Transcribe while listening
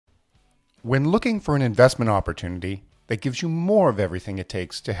When looking for an investment opportunity that gives you more of everything it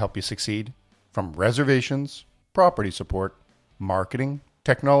takes to help you succeed, from reservations, property support, marketing,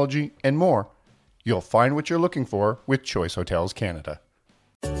 technology, and more, you'll find what you're looking for with Choice Hotels Canada.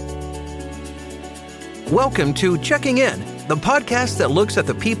 Welcome to Checking In, the podcast that looks at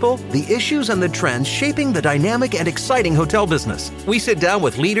the people, the issues, and the trends shaping the dynamic and exciting hotel business. We sit down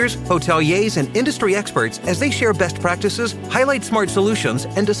with leaders, hoteliers, and industry experts as they share best practices, highlight smart solutions,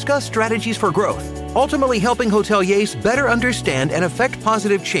 and discuss strategies for growth, ultimately helping hoteliers better understand and affect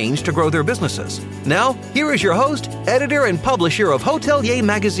positive change to grow their businesses. Now, here is your host, editor, and publisher of Hotelier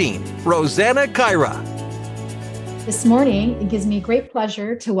Magazine, Rosanna Caira. This morning, it gives me great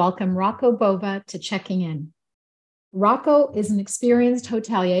pleasure to welcome Rocco Bova to Checking In. Rocco is an experienced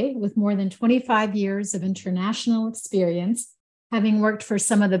hotelier with more than 25 years of international experience, having worked for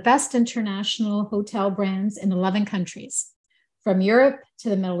some of the best international hotel brands in 11 countries, from Europe to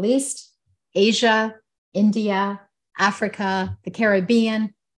the Middle East, Asia, India, Africa, the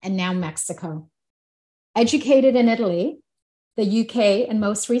Caribbean, and now Mexico. Educated in Italy, the UK, and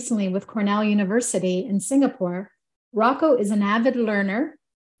most recently with Cornell University in Singapore, Rocco is an avid learner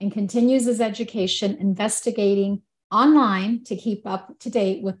and continues his education investigating online to keep up to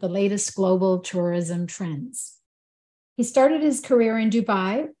date with the latest global tourism trends. He started his career in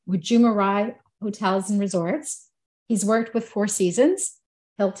Dubai with Jumeirah Hotels and Resorts. He's worked with Four Seasons,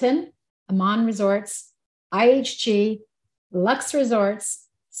 Hilton, Aman Resorts, IHG, Lux Resorts,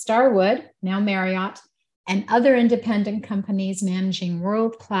 Starwood, now Marriott, and other independent companies managing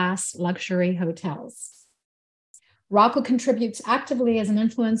world-class luxury hotels. Rocco contributes actively as an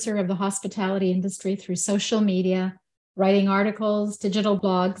influencer of the hospitality industry through social media, writing articles, digital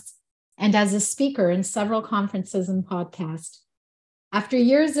blogs, and as a speaker in several conferences and podcasts. After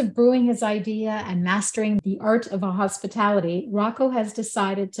years of brewing his idea and mastering the art of hospitality, Rocco has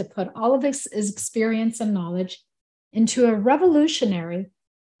decided to put all of his experience and knowledge into a revolutionary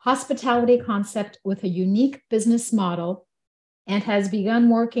hospitality concept with a unique business model and has begun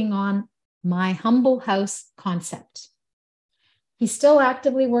working on My Humble House concept. He's still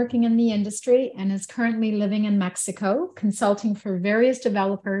actively working in the industry and is currently living in Mexico, consulting for various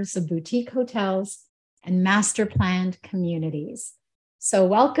developers of boutique hotels and master planned communities. So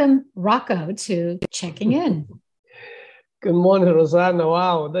welcome, Rocco, to Checking In. Good morning, Rosanna.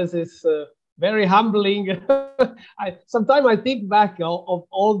 Wow, this is very humbling. Sometimes I think back of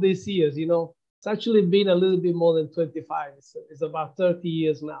all these years, it's actually been a little bit more than 25. It's about 30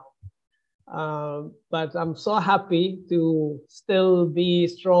 years now. But I'm so happy to still be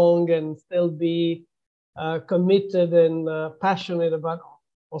strong and still be committed and passionate about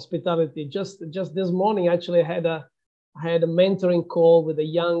hospitality. Just this morning, actually, I had a mentoring call with a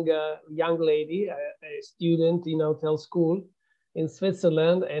young lady, a student in hotel school in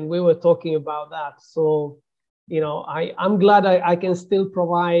Switzerland, and we were talking about that. So, I'm glad I can still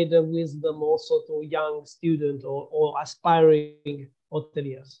provide wisdom also to young students or aspiring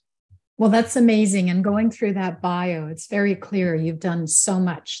hoteliers. Well, that's amazing. And going through that bio, it's very clear you've done so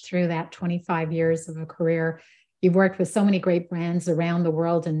much through that 25 years of a career. You've worked with so many great brands around the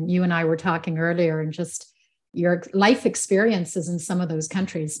world. And you and I were talking earlier, and just your life experiences in some of those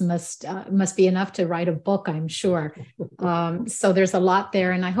countries must be enough to write a book, I'm sure. So there's a lot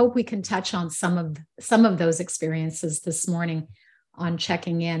there. And I hope we can touch on some of those experiences this morning on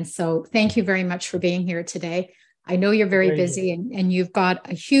Checking In. So thank you very much for being here today. I know you're very busy and you've got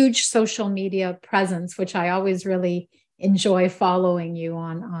a huge social media presence, which I always really enjoy following you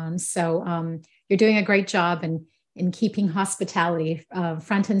on. So you're doing a great job in keeping hospitality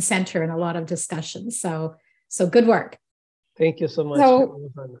front and center in a lot of discussions. So good work. Thank you so much.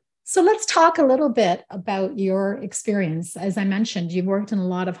 So let's talk a little bit about your experience. As I mentioned, you've worked in a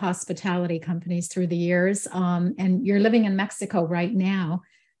lot of hospitality companies through the years, and you're living in Mexico right now.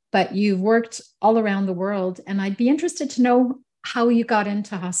 But you've worked all around the world, and I'd be interested to know how you got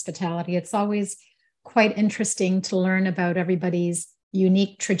into hospitality. It's always quite interesting to learn about everybody's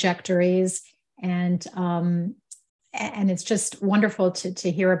unique trajectories, and it's just wonderful to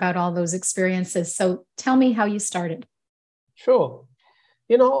hear about all those experiences. So tell me how you started. Sure.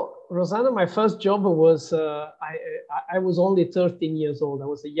 Rosanna, my first job was, I was only 13 years old. I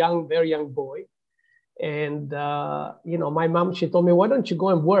was a very young boy. And, my mom, she told me, why don't you go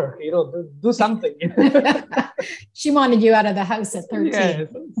and work, do something. She wanted you out of the house at 13. Yes.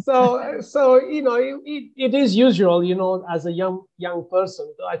 So it is usual, as a young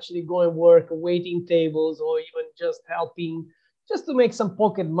person to actually go and work waiting tables or even just helping, just to make some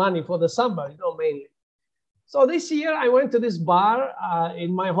pocket money for the summer, mainly. So this year I went to this bar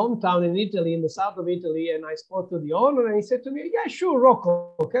in my hometown in Italy, in the south of Italy, and I spoke to the owner, and he said to me, "Yeah, sure,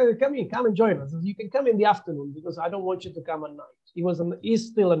 Rocco, come in, come and join us. You can come in the afternoon because I don't want you to come at night." He's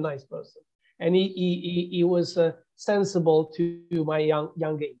still a nice person, and he was sensible to my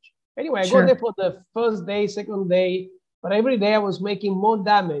young age. Anyway, I Sure. go there for the first day, second day, but every day I was making more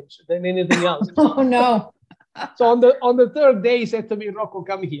damage than anything else. Oh no. So on the third day, he said to me, "Rocco,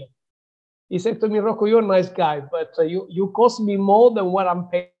 come here." He said to me, "Rocco, you're a nice guy, but you cost me more than what I'm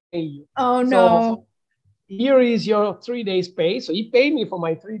paying you. Oh So no. here is your 3 days pay." So he paid me for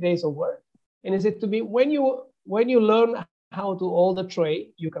my 3 days of work. And he said to me, when you learn how to hold the tray,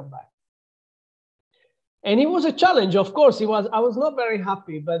 you come back. And it was a challenge, of course. I was not very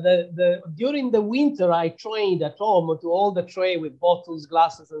happy, but during the winter, I trained at home to hold the tray with bottles,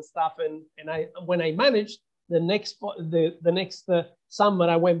 glasses, and stuff. And when I managed, the next summer,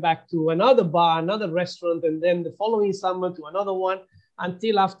 I went back to another bar, another restaurant, and then the following summer to another one,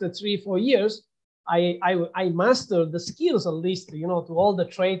 until after 3-4 years, I mastered the skills at least, to hold the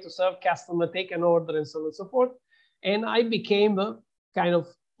tray, to serve customer, take an order, and so on and so forth. And I became kind of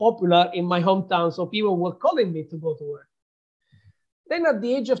popular in my hometown, so people were calling me to go to work. Then at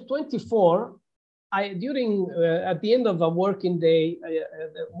the age of 24, at the end of a working day,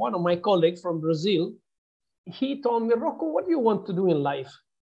 one of my colleagues from Brazil, he told me, "Rocco, what do you want to do in life?"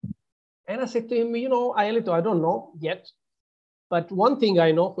 And I said to him, "Aelito, I don't know yet, but one thing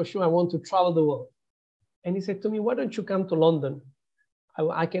I know for sure, I want to travel the world." And he said to me, "Why don't you come to London?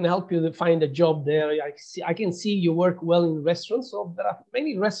 I can help you to find a job there. I can see you work well in restaurants. So there are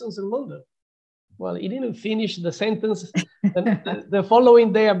many restaurants in London." Well, he didn't finish the sentence. The following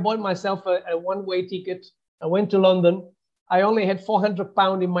day, I bought myself a one-way ticket. I went to London. I only had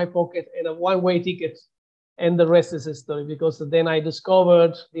 £400 in my pocket and a one-way ticket. And the rest is history, because then I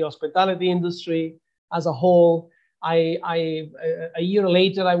discovered the hospitality industry as a whole. A year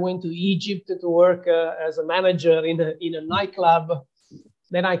later, I went to Egypt to work as a manager in a nightclub.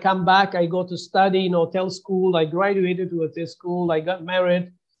 Then I come back, I go to study in hotel school. I graduated to hotel school. I got married,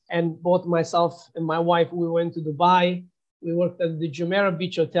 and both myself and my wife, we went to Dubai. We worked at the Jumeirah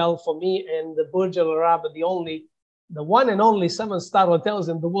Beach Hotel for me and the Burj Al Arab, the one and only 7-star hotels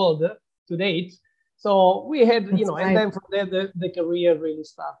in the world to date. So we had, That's right. And then from there, the career really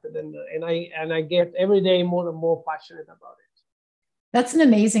started. And I get every day more and more passionate about it. That's an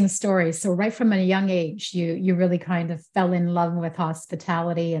amazing story. So right from a young age, you really kind of fell in love with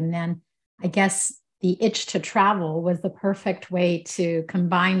hospitality. And then I guess the itch to travel was the perfect way to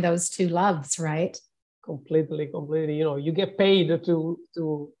combine those two loves, right? Completely. You get paid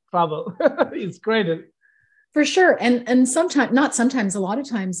to travel. It's great. For sure. And sometimes, not sometimes, a lot of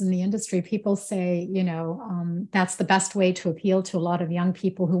times in the industry, people say, that's the best way to appeal to a lot of young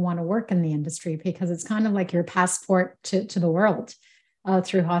people who want to work in the industry, because it's kind of like your passport to the world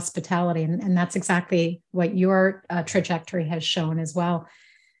through hospitality. And that's exactly what your trajectory has shown as well.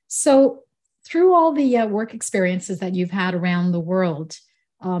 So through all the work experiences that you've had around the world,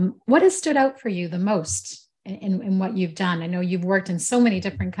 what has stood out for you the most in what you've done? I know you've worked in so many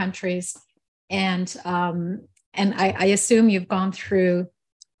different countries. And I assume you've gone through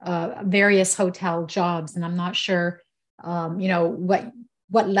various hotel jobs, and I'm not sure,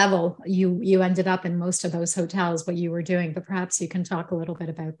 what level you ended up in most of those hotels, what you were doing, but perhaps you can talk a little bit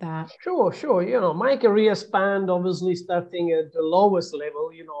about that. Sure. My career spanned, obviously, starting at the lowest level.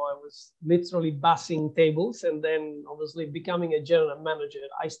 I was literally bussing tables, and then obviously becoming a general manager.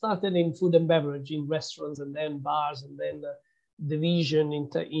 I started in food and beverage, in restaurants, and then bars, and then division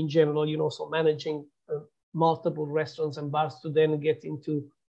in general, so managing multiple restaurants and bars, to then get into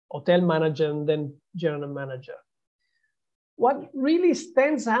hotel manager and then general manager. What really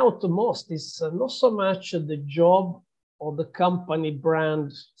stands out the most is not so much the job or the company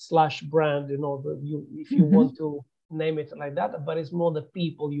brand / brand, if you want to name it like that, but it's more the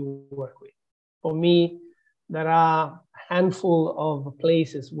people you work with. For me, there are a handful of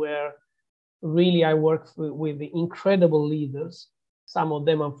places where really I work with the incredible leaders. Some of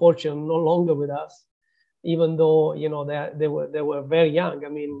them, unfortunately, no longer with us, even though, they were very young. I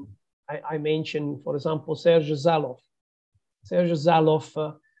mean, I mentioned, for example, Serge Zalov. Serge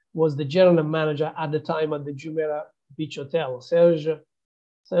Zalov was the general manager at the time at the Jumeirah Beach Hotel. Serge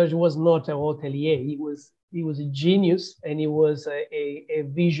was not a hotelier. He was a genius, and he was a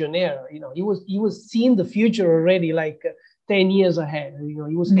visionary. He was seeing the future already, like 10 years ahead. He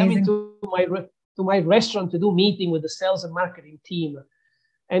was Amazing. coming to my restaurant to do meeting with the sales and marketing team,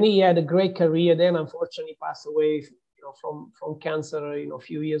 and he had a great career. Then, unfortunately, passed away, from cancer, a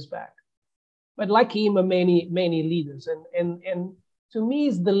few years back. But like him, many leaders, and to me,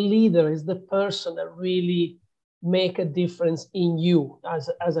 is the leader, is the person that really make a difference in you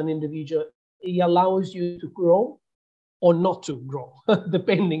as an individual. It allows you to grow or not to grow,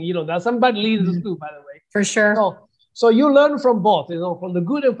 depending, there's some bad leaders too, by the way. For sure. So you learn from both, from the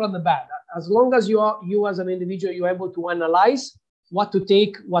good and from the bad. As long as you as an individual, you're able to analyze what to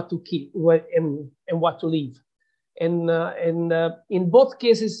take, what to keep, and what to leave. And in both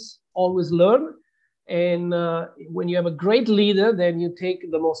cases, always learn. And when you have a great leader, then you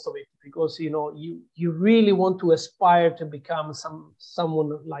take the most of it, because you really want to aspire to become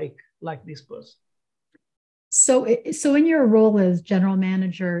someone like this person. So in your role as general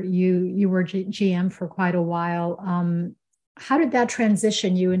manager, you were GM for quite a while. How did that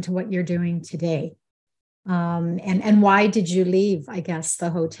transition you into what you're doing today? And why did you leave, I guess, the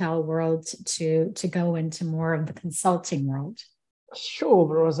hotel world to go into more of the consulting world? Sure,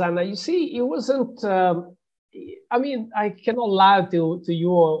 Rosanna. You see, it wasn't, I cannot lie to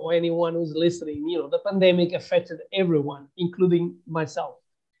you or anyone who's listening. The pandemic affected everyone, including myself.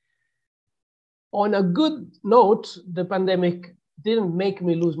 On a good note, the pandemic didn't make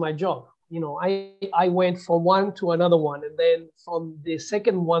me lose my job. I went from one to another one. And then from the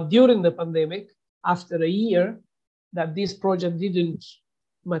second one during the pandemic, after a year that this project didn't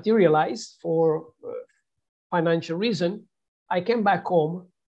materialize for financial reason, I came back home.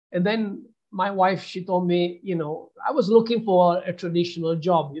 And then my wife, she told me, I was looking for a traditional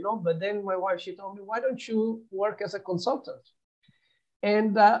job, but then my wife, she told me, why don't you work as a consultant?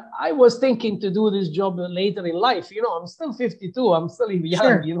 And I was thinking to do this job later in life. I'm still 52. I'm still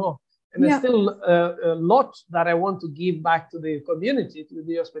young, Sure. and there's still a lot that I want to give back to the community, to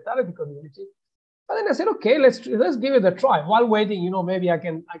the hospitality community. But then I said, okay, let's give it a try. While waiting, maybe I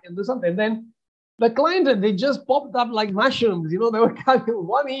can do something. And then the client, they just popped up like mushrooms. They were coming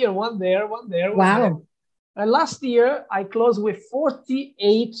one here, one there. Wow. There. And last year, I closed with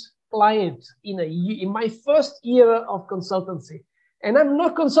 48 clients in my first year of consultancy. And I'm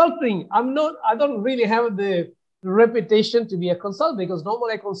not consulting. I don't really have the reputation to be a consultant, because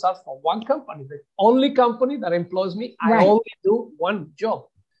normally I consult for one company, the only company that employs me. Right. I only do one job.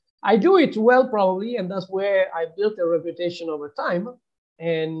 I do it well, probably, and that's where I built a reputation over time.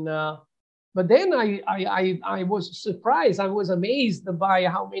 And but then I was surprised. I was amazed by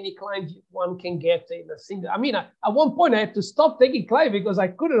how many clients one can get in a single. At one point I had to stop taking clients because I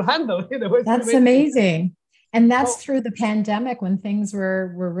couldn't handle it. That's amazing. And that's through the pandemic when things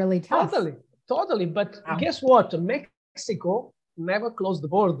were really tough. Totally. But Guess what? Mexico never closed the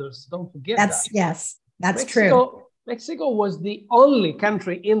borders. Don't forget that. Yes, that's true. Mexico was the only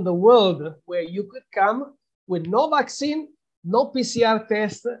country in the world where you could come with no vaccine, no PCR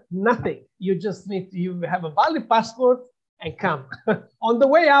test, nothing. You just you have a valid passport and come. On the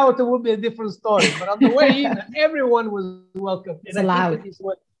way out, it would be a different story. But on the way in, everyone was welcome. It's allowed.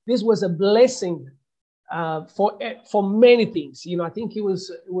 This was a blessing. For many things, I think it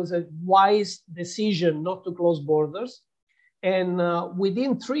was a wise decision not to close borders, and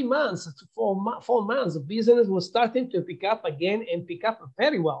within 3 months, 4 months, the business was starting to pick up again and pick up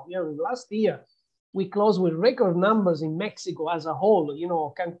very well. Last year we closed with record numbers in Mexico as a whole.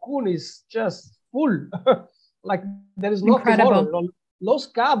 Cancun is just full, like there is no tomorrow.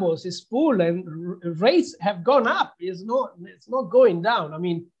 Los Cabos is full, and rates have gone up. It's not going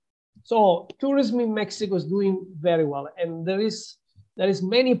down. So tourism in Mexico is doing very well, and there is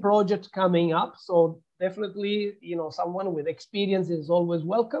many projects coming up. So definitely, someone with experience is always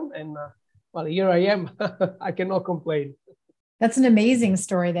welcome. And here I am. I cannot complain. That's an amazing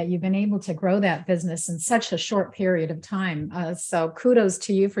story that you've been able to grow that business in such a short period of time. So kudos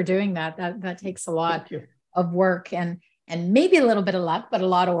to you for doing that. That takes a lot of work and maybe a little bit of luck, but a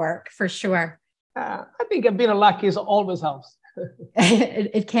lot of work for sure. I think a bit of luck always helps.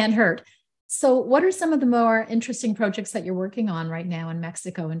 It can't hurt. So what are some of the more interesting projects that you're working on right now in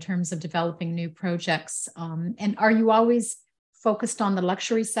Mexico in terms of developing new projects? And are you always focused on the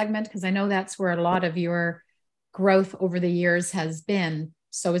luxury segment? Because I know that's where a lot of your growth over the years has been.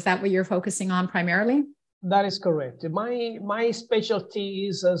 So is that what you're focusing on primarily? That is correct. My specialty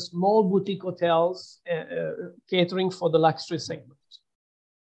is small boutique hotels catering for the luxury segment.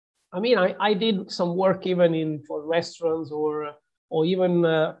 I did some work even for restaurants or even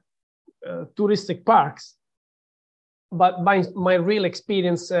touristic parks, but my real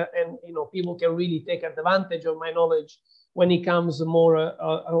experience and people can really take advantage of my knowledge when it comes more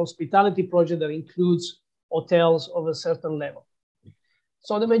a hospitality project that includes hotels of a certain level.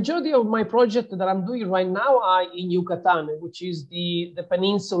 So the majority of my project that I'm doing right now are in Yucatan, which is the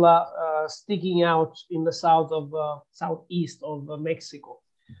peninsula sticking out in the southeast of Mexico.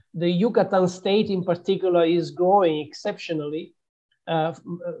 The Yucatan state in particular is growing exceptionally.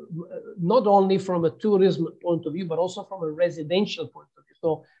 not only from a tourism point of view, but also from a residential point of view.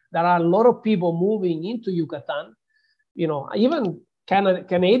 So there are a lot of people moving into Yucatan, even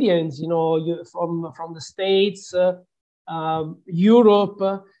Canadians, from the States,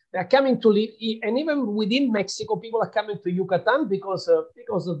 Europe, they're coming to live, and even within Mexico, people are coming to Yucatan because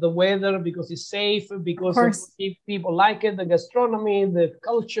of the weather, because it's safe, because people like it, the gastronomy, the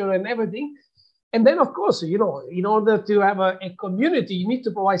culture, and everything. And then, of course, in order to have a community, you need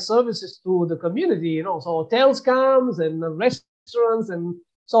to provide services to the community. So hotels comes and restaurants, and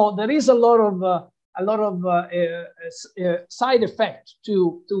so there is a lot of side effect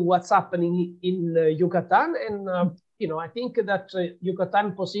to what's happening in Yucatan. And I think that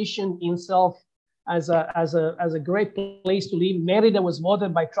Yucatan positioned himself as a great place to live. Mérida was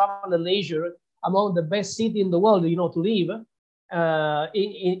voted by Travel and Leisure among the best city in the world, to live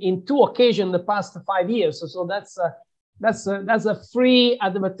in 2 occasions in the past 5 years. So that's a free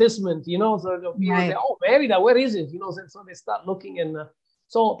advertisement, So the people say, "Oh, Mérida, where is it?" So they start looking, and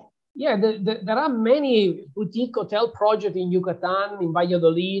there are many boutique hotel projects in Yucatan, in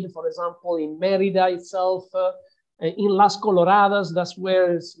Valladolid, for example, in Mérida itself. In Las Coloradas, that's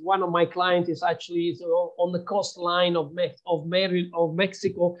where one of my clients is actually on the coastline of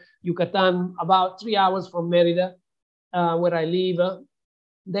Mexico, Yucatan, about 3 hours from Mérida, where I live.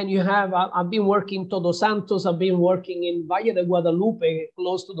 Then you have, I've been working Todos Santos, I've been working in Valle de Guadalupe,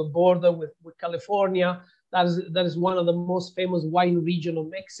 close to the border with California. That is one of the most famous wine region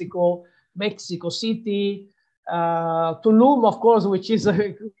of Mexico, Mexico City, Tulum, of course, which is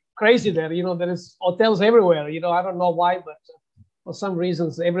crazy there. There is hotels everywhere. I don't know why, but for some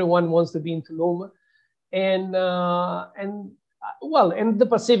reasons, everyone wants to be in Tulum, and the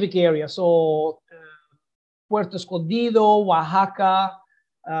Pacific area. So Puerto Escondido, Oaxaca,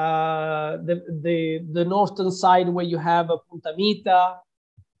 the northern side where you have Punta Mita.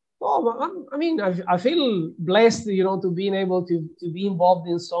 I feel blessed, to being able to be involved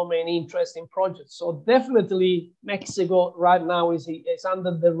in so many interesting projects. So definitely Mexico right now is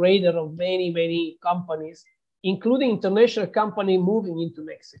under the radar of many, many companies, including international company moving into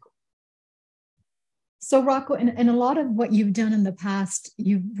Mexico. So Rocco, in a lot of what you've done in the past,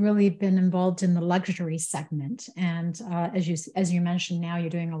 you've really been involved in the luxury segment. And as you mentioned, now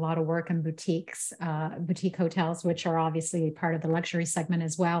you're doing a lot of work in boutique hotels, which are obviously part of the luxury segment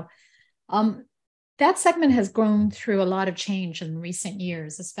as well. That segment has grown through a lot of change in recent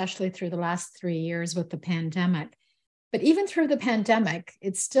years, especially through the last 3 years with the pandemic. But even through the pandemic,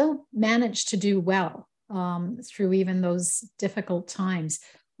 it still managed to do well through even those difficult times.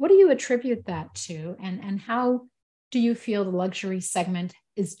 What do you attribute that to? And how do you feel the luxury segment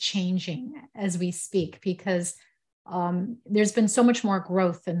is changing as we speak? Because there's been so much more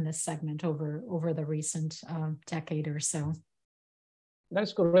growth in this segment over the recent decade or so.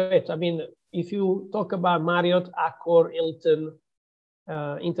 That's correct. If you talk about Marriott, Accor, Hilton,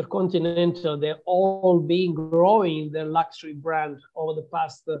 Intercontinental, they're all been growing their luxury brand over the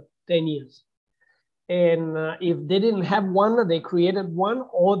past 10 years. And if they didn't have one, they created one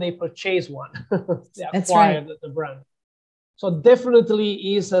or they purchased one. They acquired the brand. So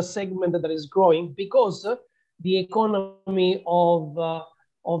definitely is a segment that is growing because the economy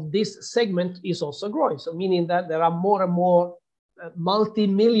of this segment is also growing. So meaning that there are more and more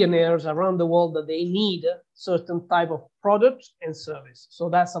multi-millionaires around the world that they need a certain type of product and service. So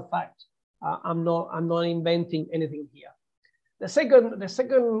that's a fact. I'm not inventing anything here. The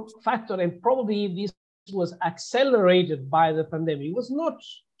second factor, and probably this was accelerated by the pandemic. It was not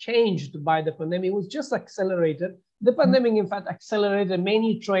changed by the pandemic. It was just accelerated. The pandemic, in fact, accelerated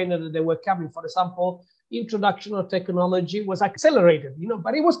many trends that were coming. For example, introduction of technology was accelerated,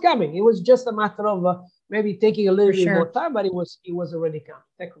 but it was coming. It was just a matter of maybe taking a little bit more time, but it was already coming,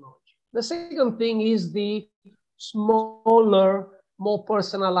 technology. The second thing is the smaller, more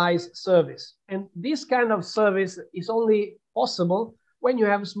personalized service. And this kind of service is only possible when you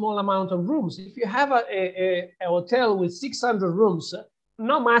have a small amount of rooms. If you have a hotel with 600 rooms,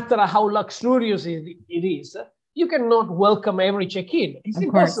 no matter how luxurious it is, you cannot welcome every check-in. It's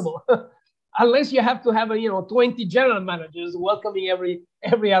impossible. Unless you have to have 20 general managers welcoming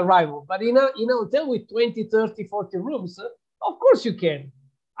every arrival. But in a hotel with 20, 30, 40 rooms, of course you can.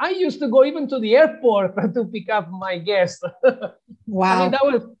 I used to go even to the airport to pick up my guests. Wow.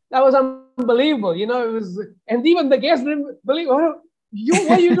 That was unbelievable. It was, and even the guests didn't believe, what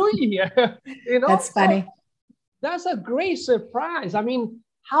are you doing here? That's funny. That's a great surprise.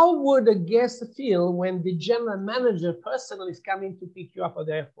 How would a guest feel when the general manager personally is coming to pick you up at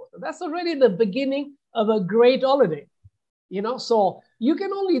the airport? That's already the beginning of a great holiday. So You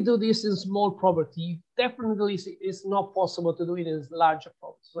can only do this in small property. Definitely, it's not possible to do it in larger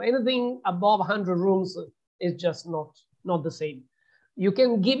property. So anything above 100 rooms is just not the same. You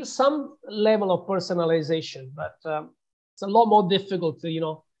can give some level of personalization, but it's a lot more difficult,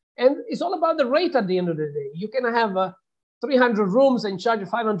 And it's all about the rate at the end of the day. You can have 300 rooms and charge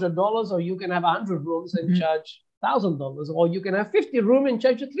 $500, or you can have 100 rooms and charge $1,000, or you can have 50 rooms and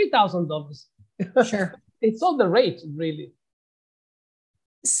charge $3,000. Sure. It's all the rate, really.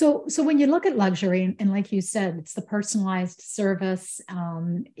 So when you look at luxury, and like you said, it's the personalized service.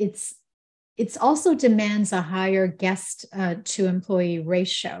 It's also demands a higher guest to employee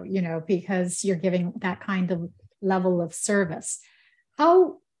ratio, because you're giving that kind of level of service.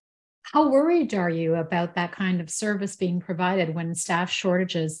 How worried are you about that kind of service being provided when staff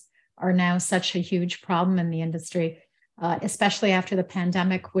shortages are now such a huge problem in the industry, especially after the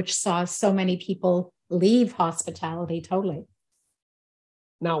pandemic, which saw so many people leave hospitality totally?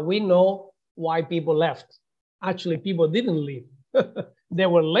 Now, we know why people left. Actually, people didn't leave. They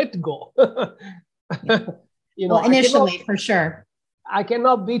were let go. Well, initially, for sure. I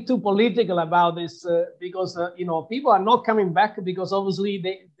cannot be too political about this because, people are not coming back because obviously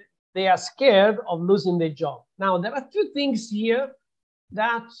they are scared of losing their job. Now, there are two things here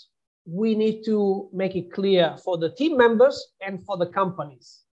that we need to make it clear for the team members and for the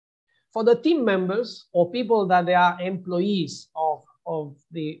companies. For the team members or people that they are employees of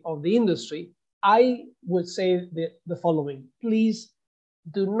the industry, I would say the following: please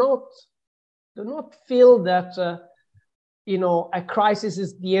do not feel that a crisis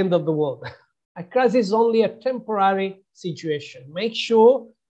is the end of the world. A crisis is only a temporary situation. Make sure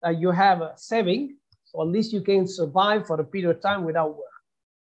that you have a saving, so at least you can survive for a period of time without work.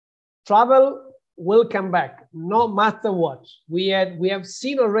 Travel will come back, no matter what. We have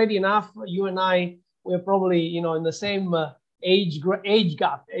seen already enough. You and I, we're probably in the same age group.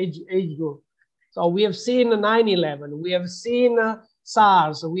 So we have seen 9/11. We have seen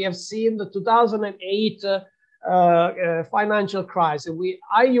SARS. We have seen the 2008 financial crisis.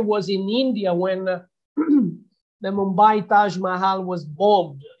 I was in India when the Mumbai Taj Mahal was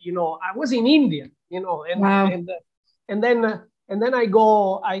bombed. I was in India. Wow. And then I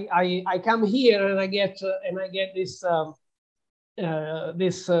come here and I get this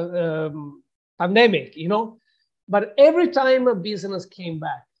pandemic. But every time a business came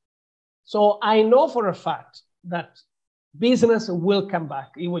back, so I know for a fact that business will come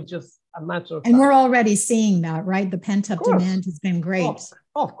back. It was just a matter of time. And we're already seeing that, right? The pent-up demand has been great.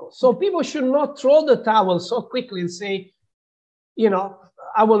 Of course. So people should not throw the towel so quickly and say,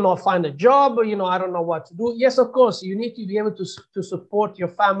 I will not find a job, I don't know what to do. Yes, of course, you need to be able to support your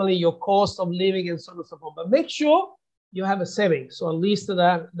family, your cost of living, and so on and so forth. But make sure you have a saving. So at least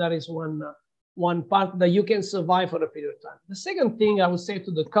that is one part that you can survive for a period of time. The second thing I would say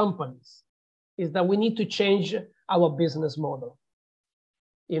to the companies is that we need to change our business model.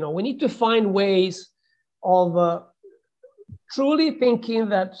 We need to find ways of truly thinking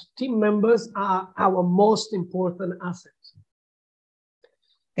that team members are our most important asset.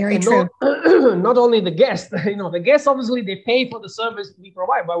 Very true. Not only the guests, the guests, obviously, they pay for the service we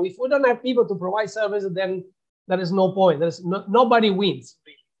provide. But if we don't have people to provide service, then there is no point. Nobody wins,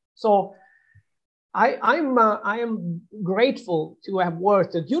 really. So I am grateful to have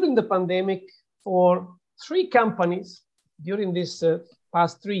worked during the pandemic for 3 companies during this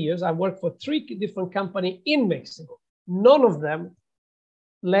past 3 years. I worked for 3 different companies in Mexico. None of them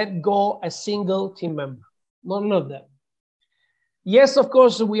let go a single team member. None of them. Yes, of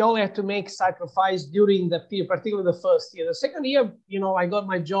course, we all had to make sacrifice during the period, particularly the first year. The second year, I got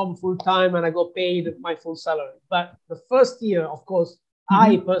my job full time and I got paid my full salary. But the first year, of course,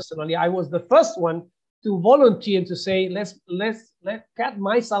 I personally, I was the first one to volunteer to say, let's cut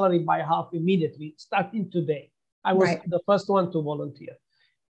my salary by half immediately, starting today. I was the first one to volunteer.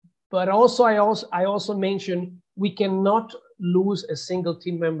 But also, I also mentioned we cannot lose a single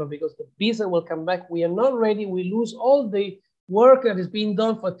team member because the business will come back. We are not ready. We lose all the work that is being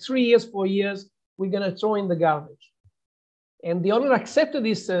done for 3 years, 4 years. We're going to throw in the garbage. And the owner accepted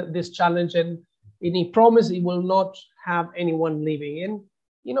this challenge, and he promised he will not have anyone leaving. And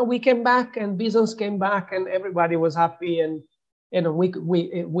we came back, and business came back, and everybody was happy, and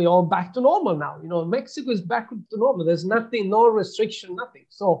we all back to normal now. Mexico is back to normal. There's nothing, no restriction, nothing.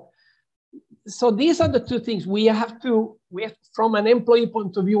 So these are the 2 things we have from an employee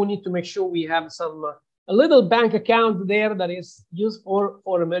point of view. We need to make sure we have a little bank account there that is used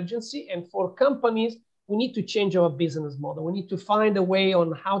for emergency. And for companies, we need to change our business model. We need to find a way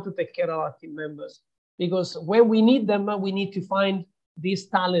on how to take care of our team members, because when we need them, we need to find this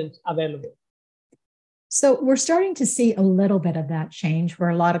talent available. So we're starting to see a little bit of that change where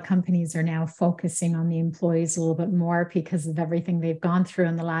a lot of companies are now focusing on the employees a little bit more because of everything they've gone through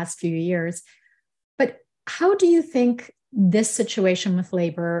in the last few years. But how do you think this situation with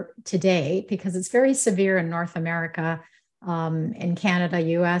labor today, because it's very severe in North America, in Canada,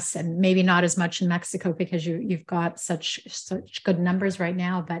 US, and maybe not as much in Mexico because you've got such good numbers right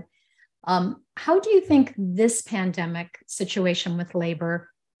now, but how do you think this pandemic situation with labor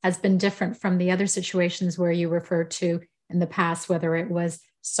has been different from the other situations where you referred to in the past, whether it was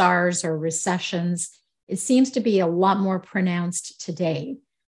SARS or recessions? It seems to be a lot more pronounced today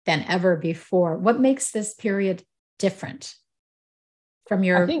than ever before. What makes this period different from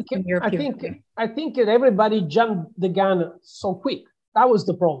your viewpoint? I think that everybody jumped the gun so quick. That was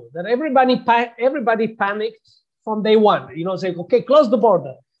the problem. That everybody panicked from day one. You know, saying, okay, close the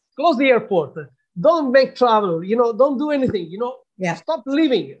border, close the airport, don't make travel. You know, don't do anything. You know, stop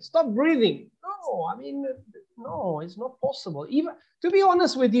living, stop breathing. No, I mean, no, it's not possible. Even to be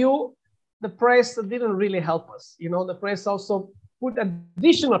honest with you, the press didn't really help us. You know, the press also put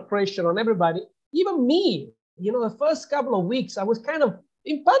additional pressure on everybody, even me. You know, the first couple of weeks, I was kind of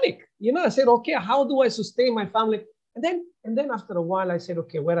in panic. You know, I said, okay, how do I sustain my family? And then after a while, I said,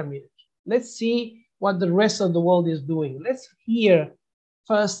 okay, wait a minute. Let's see what the rest of the world is doing. Let's hear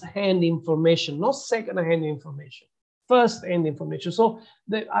first-hand information, not second-hand information, first-hand information. So,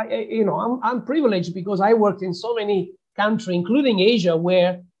 I'm privileged because I worked in so many countries, including Asia,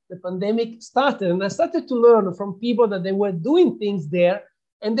 where the pandemic started. And I started to learn from people that they were doing things there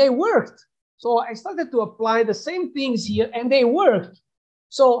and they worked. So I started to apply the same things here and they worked.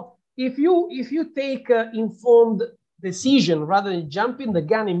 So if you take an informed decision rather than jumping the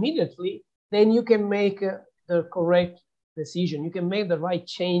gun immediately, then you can make the correct decision. You can make the right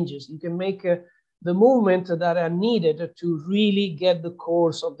changes. You can make the movement that are needed to really get the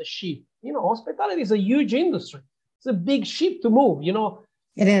course of the ship. You know, hospitality is a huge industry. It's a big ship to move, you know.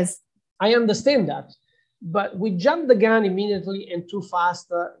 It is. I understand that. But we jumped the gun immediately and too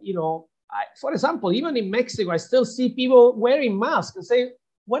fast, for example, even in Mexico, I still see people wearing masks and say,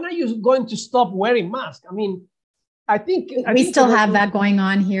 when are you going to stop wearing masks? I mean, I think we still have that going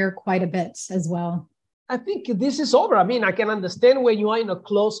on here quite a bit as well. I think this is over. I mean, I can understand when you are in a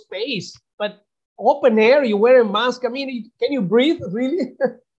closed space, but open air, you wear a mask. I mean, can you breathe really?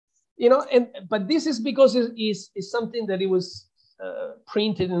 You know, but this is because it's something that it was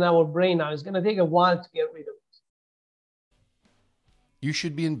printed in our brain now. It's going to take a while to get rid of it. You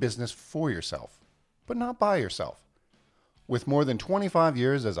should be in business for yourself, but not by yourself. With more than 25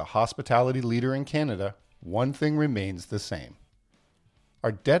 years as a hospitality leader in Canada, one thing remains the same.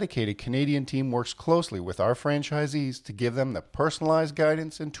 Our dedicated Canadian team works closely with our franchisees to give them the personalized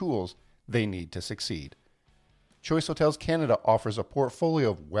guidance and tools they need to succeed. Choice Hotels Canada offers a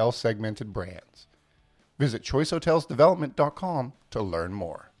portfolio of well-segmented brands. Visit choicehotelsdevelopment.com to learn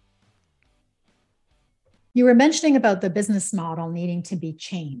more. You were mentioning about the business model needing to be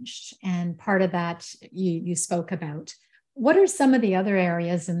changed, and part of that you spoke about. What are some of the other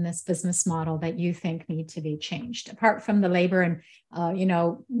areas in this business model that you think need to be changed, apart from the labor and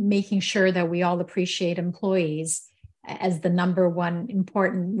making sure that we all appreciate employees as the number one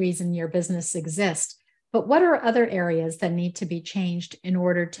important reason your business exists? But what are other areas that need to be changed in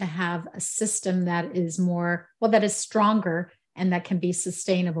order to have a system that is that is stronger and that can be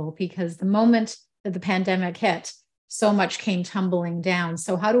sustainable? Because the moment that the pandemic hit, so much came tumbling down.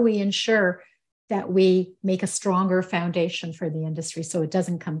 So how do we ensure that we make a stronger foundation for the industry so it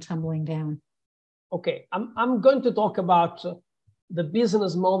doesn't come tumbling down? Okay, I'm going to talk about the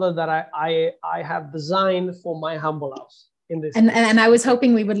business model that I have designed for my humble house. In this and I was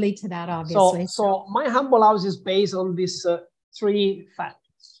hoping we would lead to that, obviously. So my humble house is based on these three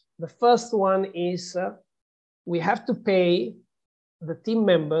factors. The first one is we have to pay the team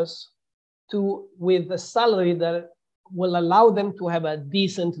members with a salary that will allow them to have a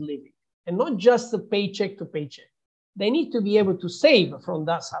decent living, and not just a paycheck to paycheck. They need to be able to save from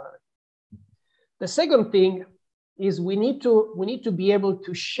that salary. The second thing is we need to be able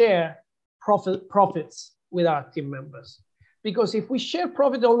to share profits with our team members. Because if we share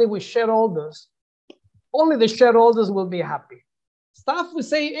profit only with shareholders, only the shareholders will be happy. Staff will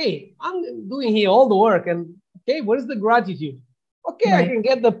say, hey, I'm doing here all the work, and okay, what is the gratitude? Okay, right. I can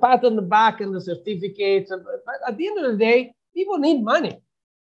get the pat on the back and the certificates, but at the end of the day, people need money.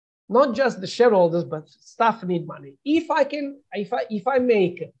 Not just the shareholders, but staff need money. If I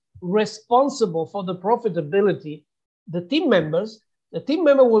make responsible for the profitability the team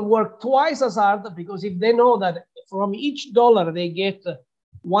member will work twice as hard, because if they know that from each dollar they get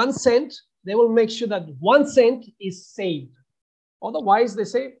 1 cent, they will make sure that 1 cent is saved. Otherwise, they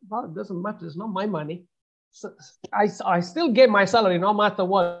say, well, it doesn't matter, it's not my money. So I still get my salary no matter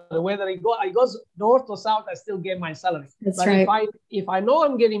what, whether it goes north or south, I still get my salary. That's but right. if I know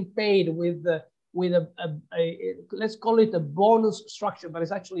I'm getting paid with a let's call it a bonus structure, but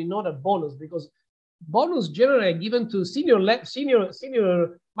it's actually not a bonus, because bonus generally are given to senior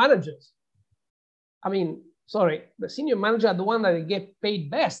managers. I mean, sorry, the senior manager are the one that get paid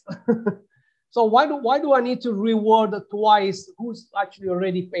best. So why do I need to reward twice who's actually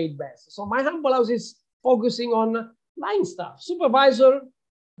already paid best? So my humble house is focusing on line staff, supervisor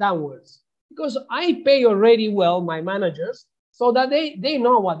downwards, because I pay already well my managers so that they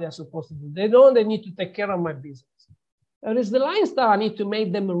know what they're supposed to do. They know they need to take care of my business. There is the line staff, I need to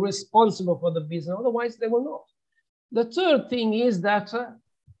make them responsible for the business, otherwise they will not. The third thing is that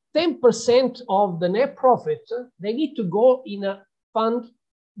 10% of the net profit, they need to go in a fund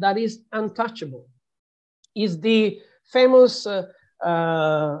that is untouchable. Is the famous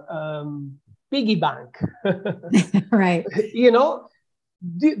piggy bank. Right. You know,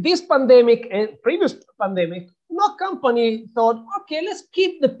 this pandemic and previous pandemic, no company thought, okay, let's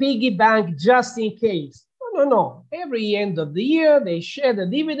keep the piggy bank just in case. No. Every end of the year, they share the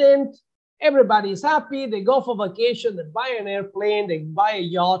dividend. Everybody's happy. They go for vacation. They buy an airplane. They buy a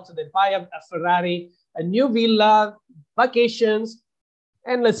yacht. They buy a Ferrari, a new villa, vacations.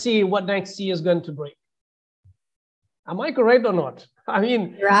 And let's see what next year is going to bring. Am I correct or not? I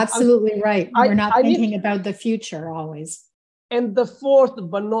mean, you're absolutely right. We're not thinking about the future always. And the fourth,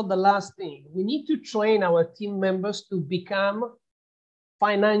 but not the last thing, we need to train our team members to become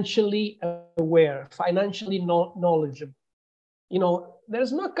financially aware, financially knowledgeable. You know,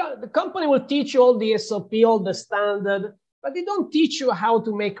 the company will teach you all the SOP, all the standard, but they don't teach you how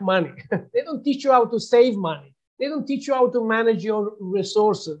to make money. They don't teach you how to save money. They don't teach you how to manage your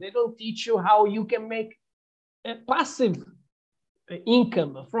resources. They don't teach you how you can make a passive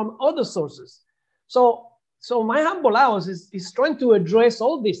income from other sources. So my humble house is trying to address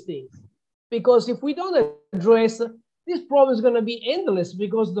all these things, because if we don't address, this problem is going to be endless,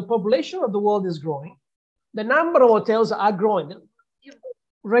 because the population of the world is growing. The number of hotels are growing.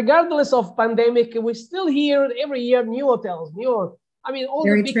 Regardless of pandemic, we still hear every year new hotels, I mean, all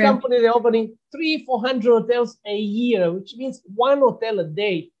the big companies are opening 300-400 hotels a year, which means one hotel a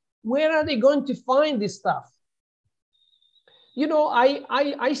day. Where are they going to find this stuff? You know,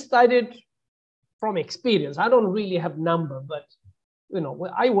 I studied from experience. I don't really have number, but you know,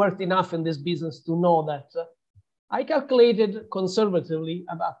 I worked enough in this business to know that I calculated conservatively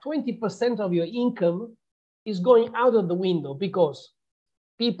about 20% of your income is going out of the window because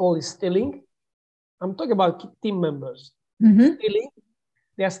people is stealing. I'm talking about team members. Stealing.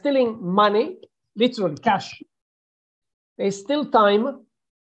 They are stealing money, literally cash. They steal time,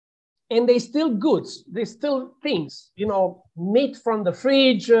 and they steal goods. They steal things, you know, meat from the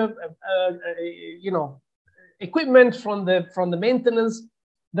fridge, you know, equipment from the maintenance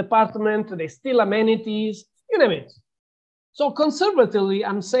department. They steal amenities, you name it. So conservatively,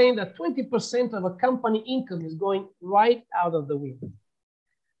 I'm saying that 20% of a company income is going right out of the window.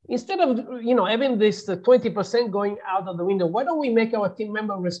 Instead of, you know, having this 20% going out of the window, why don't we make our team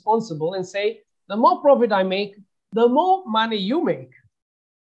member responsible and say, the more profit I make, the more money you make?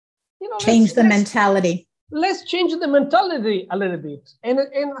 You know, change the mentality. Let's change the mentality a little bit. And a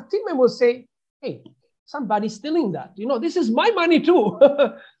team member will say, hey, somebody's stealing that. You know, this is my money too.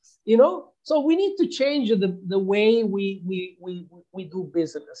 You know, so we need to change the way we do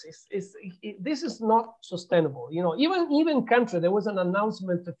business. This is not sustainable. You know, even country, there was an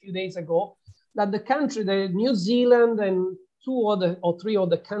announcement a few days ago that the New Zealand and 2 or 3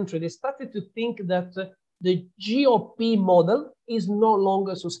 other countries, they started to think that the GOP model is no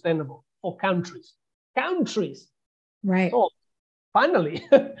longer sustainable for countries. Right. So finally,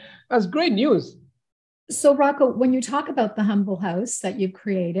 that's great news. So Rocco, when you talk about the humble house that you've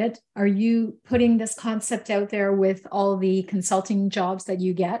created, are you putting this concept out there with all the consulting jobs that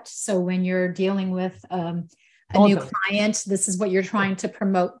you get? So when you're dealing with a new client, this is what you're trying to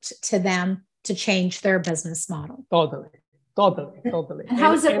promote to them to change their business model. Totally. And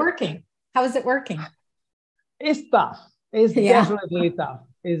how is it working? How is it working? It's tough. It's definitely tough.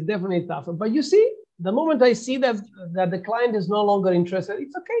 It's definitely tough. But you see, the moment I see that the client is no longer interested,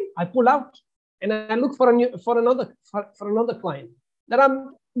 it's okay. I pull out and I look for another client. There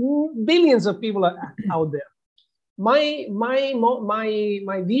are billions of people out there. My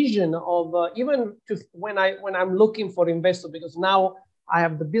vision of when I'm looking for investor, because now I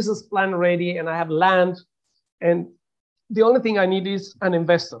have the business plan ready and I have land, and the only thing I need is an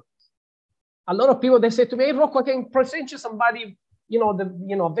investor. A lot of people, they say to me, hey, Rocco, I can present you somebody,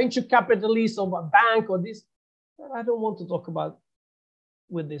 venture capitalist or a bank or this. I don't want to talk about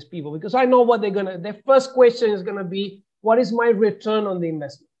with these people because I know what their first question is going to be, what is my return on the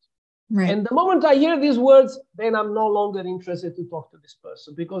investment? Right. And the moment I hear these words, then I'm no longer interested to talk to this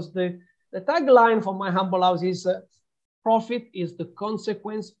person because the tagline for my humble house is profit is the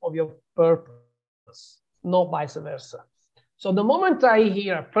consequence of your purpose, not vice versa. So the moment I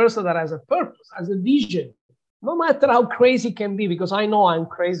hear a person that has a purpose, has a vision, no matter how crazy it can be, because I know I'm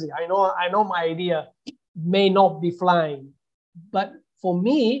crazy, I know my idea may not be flying, but for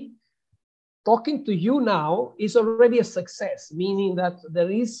me, talking to you now is already a success, meaning that there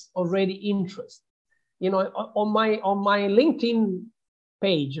is already interest. You know, on my LinkedIn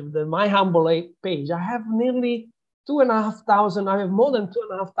page, my humble page, I have nearly 2,500. I have more than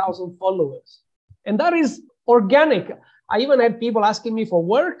 2,500 followers, and that is organic. I even had people asking me for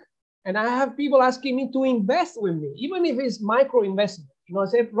work, and I have people asking me to invest with me, even if it's micro investment. You know, I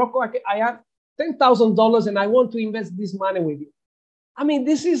said, Rocco, I have $10,000 and I want to invest this money with you. I mean,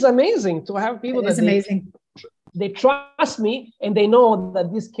 this is amazing to have people they trust me and they know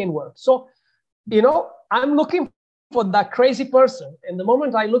that this can work. So, you know, I'm looking for that crazy person. And the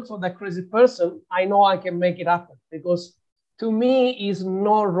moment I look for that crazy person, I know I can make it happen because to me it's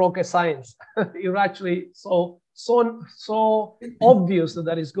no rocket science. It's actually so obvious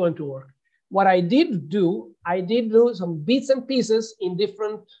that it's going to work. What I did do some bits and pieces in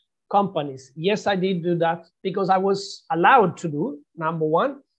different companies. Yes, I did do that because I was allowed to do, number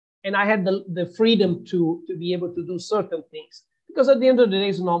one, and I had the freedom to be able to do certain things. Because at the end of the day,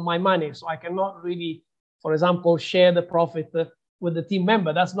 it's not my money. So I cannot really, for example, share the profit with the team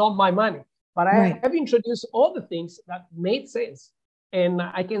member. That's not my money. But I have introduced all the things that made sense. And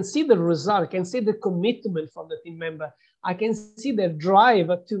I can see the result. I can see the commitment from the team member. I can see their drive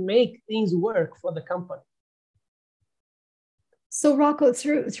to make things work for the company. So Rocco,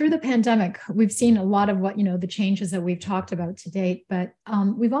 through the pandemic, we've seen a lot of what, you know, the changes that we've talked about to date, but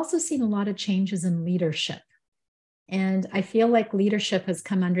we've also seen a lot of changes in leadership. And I feel like leadership has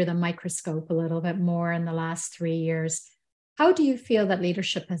come under the microscope a little bit more in the last 3 years. How do you feel that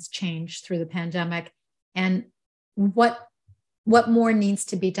leadership has changed through the pandemic? And what more needs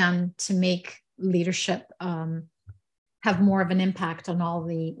to be done to make leadership have more of an impact on all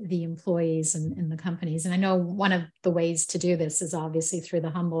the employees and the companies? And I know one of the ways to do this is obviously through the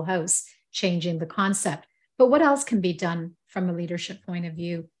humble house, changing the concept. But what else can be done from a leadership point of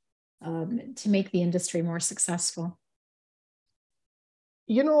view to make the industry more successful?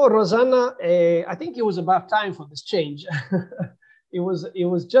 You know, Rosanna, I think it was about time for this change. It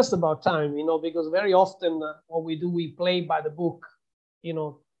was just about time, you know, because very often what we do, we play by the book, you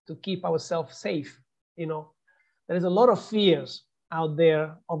know, to keep ourselves safe. You know, there is a lot of fears out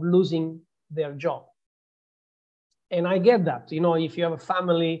there of losing their job. And I get that, you know, if you have a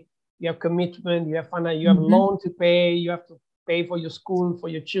family, you have commitment, you have you have loan to pay, you have to pay for your school, for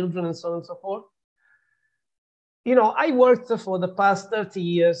your children, and so on and so forth. You know, I worked for the past 30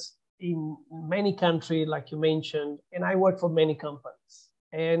 years in many countries, like you mentioned, and I worked for many companies.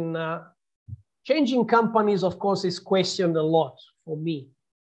 And changing companies, of course, is questioned a lot for me,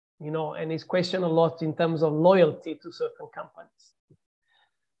 you know, and it's questioned a lot in terms of loyalty to certain companies.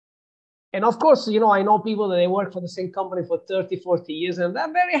 And of course, you know, I know people that they work for the same company for 30, 40 years, and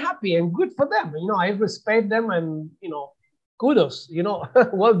they're very happy and good for them. You know, I respect them and, you know, kudos, you know,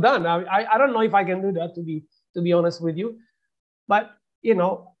 well done. I don't know if I can do that, to be honest with you. But, you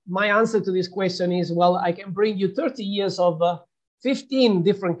know, my answer to this question is, well, I can bring you 30 years of 15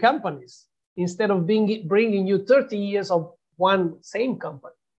 different companies instead of bringing you 30 years of one same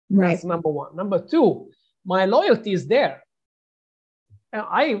company. Right. That's number one. Number two, my loyalty is there.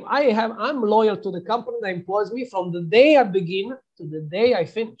 I'm loyal to the company that employs me from the day I begin to the day I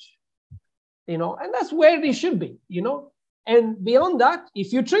finish, you know, and that's where they should be, you know. And beyond that,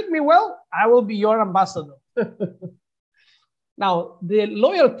 if you treat me well, I will be your ambassador. Now, the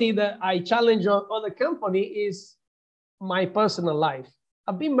loyalty that I challenge on the company is my personal life.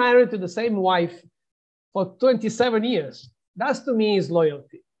 I've been married to the same wife for 27 years. That to me is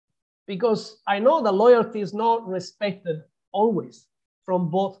loyalty, because I know that loyalty is not respected always from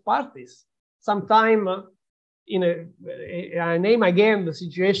both parties. Sometimes, I name again the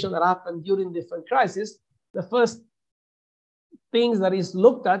situation that happened during different crises. The first things that is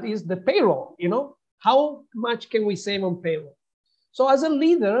looked at is the payroll, you know, how much can we save on payroll? So as a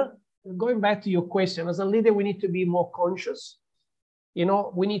leader, going back to your question, as a leader, we need to be more conscious. You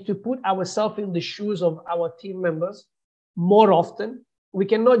know, we need to put ourselves in the shoes of our team members more often. We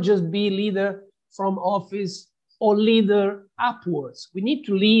cannot just be leader from office or leader upwards. We need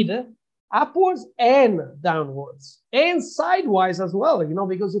to lead upwards and downwards and sidewise as well, you know,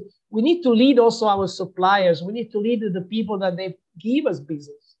 because we need to lead also our suppliers. We need to lead the people that they give us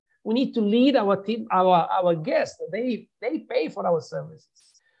business. We need to lead our team, our guests. They pay for our services.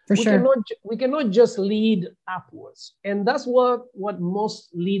 For sure. We cannot just lead upwards. And that's what most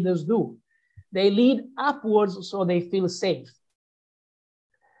leaders do. They lead upwards so they feel safe.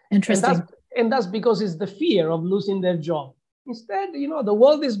 Interesting. And that's because it's the fear of losing their job. Instead, the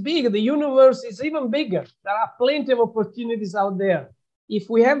world is big. The universe is even bigger. There are plenty of opportunities out there. If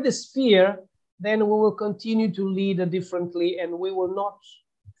we have this fear, then we will continue to lead differently, and we will not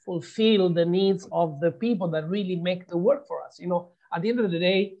fulfill the needs of the people that really make the work for us. At the end of the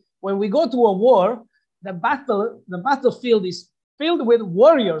day, when we go to a war, the battlefield is filled with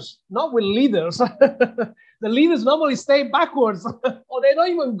warriors, not with leaders. The leaders normally stay backwards, or they don't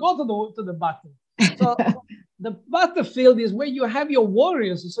even go to the battle. So the battlefield is where you have your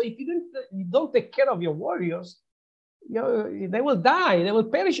warriors. So if you don't take care of your warriors, they will die, they will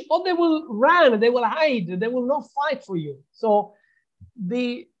perish, or they will run, they will hide, they will not fight for you. So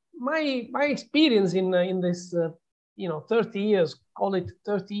my experience in this 30 years, call it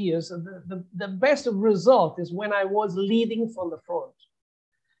 30 years, the best result is when I was leading from the front,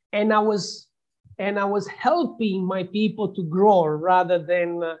 and I was helping my people to grow rather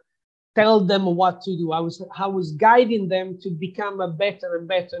than tell them what to do. I was guiding them to become a better and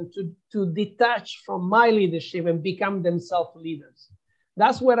better, and to detach from my leadership and become themselves leaders.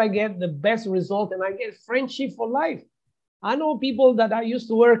 That's where I get the best result, and I get friendship for life. I know people that I used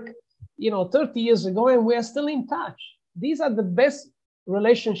to work 30 years ago, and we are still in touch. These are the best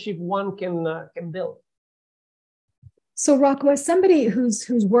relationship one can build. So Rocco, as somebody who's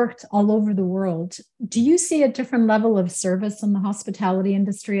worked all over the world, do you see a different level of service in the hospitality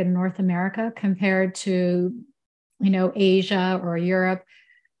industry in North America compared to, Asia or Europe?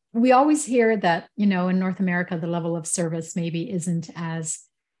 We always hear that, in North America, the level of service maybe isn't as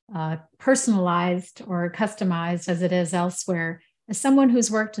personalized or customized as it is elsewhere. As someone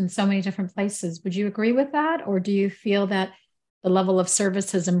who's worked in so many different places, would you agree with that? Or do you feel that the level of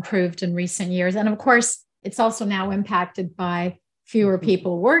service has improved in recent years? And of course, it's also now impacted by fewer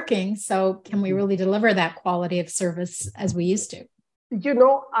people working. So can we really deliver that quality of service as we used to?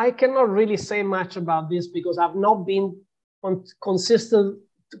 I cannot really say much about this because I've not been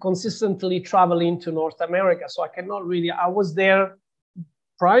consistently traveling to North America. So I was there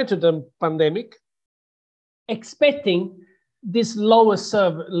prior to the pandemic, expecting this lower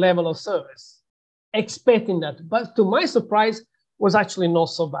level of service, expecting that. But to my surprise, was actually not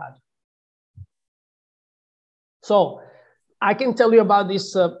so bad. So I can tell you about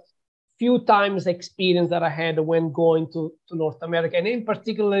this few times experience that I had when going to North America, and in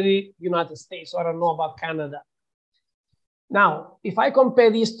particularly United States. So I don't know about Canada. Now, if I compare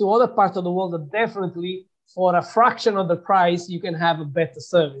this to other parts of the world, definitely for a fraction of the price, you can have a better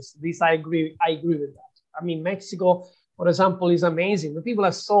service. This I agree with that. I mean, Mexico, for example, is amazing. The people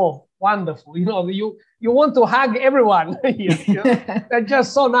are so wonderful. You want to hug everyone here. They're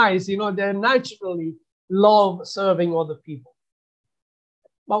just so nice. They're naturally love serving other people.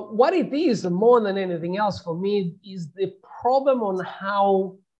 But what it is more than anything else for me is the problem on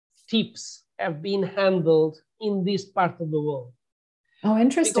how tips have been handled in this part of the world. Oh,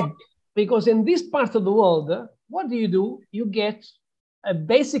 interesting. Because in this part of the world, what do? You get a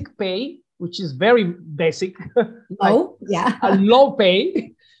basic pay, which is very basic. Low, yeah. A low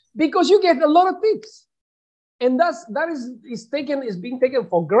pay, because you get a lot of tips. And that is being taken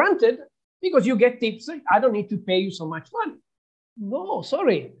for granted. Because you get tips, I don't need to pay you so much money. No,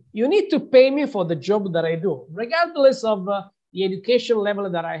 sorry. You need to pay me for the job that I do, regardless of the education level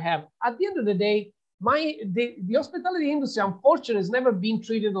that I have. At the end of the day, the hospitality industry, unfortunately, has never been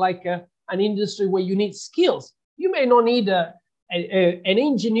treated like an industry where you need skills. You may not need an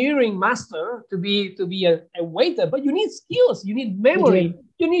engineering master to be a waiter, but you need skills. You need memory.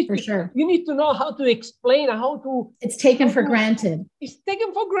 You need to know how to explain, It's taken for granted. It's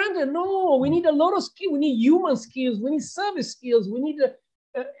taken for granted. No, we need a lot of skills. We need human skills. We need service skills. We need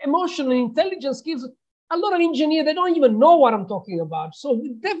emotional intelligence skills. A lot of engineers, they don't even know what I'm talking about. So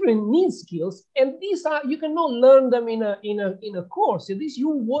we definitely need skills. And you cannot learn them in a course. These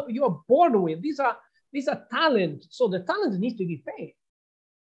you are born with. These are talent. So the talent needs to be paid.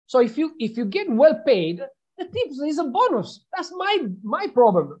 So if you get well paid, the tips is a bonus. That's my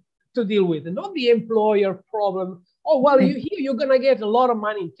problem to deal with, and not the employer problem. Oh, well, you're going to get a lot of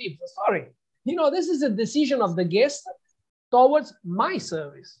money in tips. Sorry. This is a decision of the guest towards my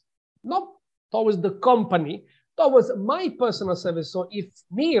service, not towards the company, towards my personal service. So if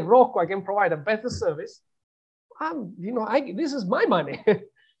me, Rocco, I can provide a better service, this is my money.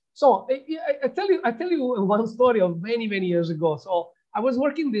 So I tell you one story of many, many years ago. So I was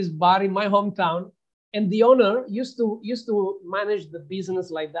working this bar in my hometown, and the owner used to manage the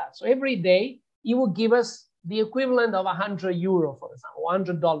business like that. So every day he would give us the equivalent of €100, for example,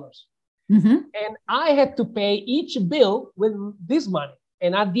 $100. Mm-hmm. And I had to pay each bill with this money.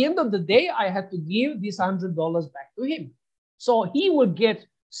 And at the end of the day, I had to give this $100 back to him. So he would get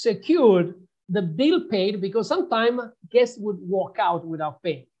secured the bill paid, because sometimes guests would walk out without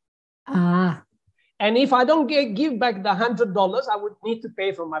paying. Ah. And if I don't give back the $100, I would need to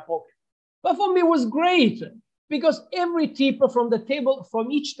pay from my pocket. But for me, it was great, because every tip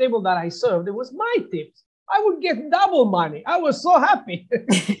from each table that I served, it was my tips. I would get double money. I was so happy.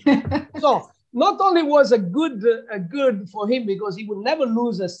 So not only was a good for him, because he would never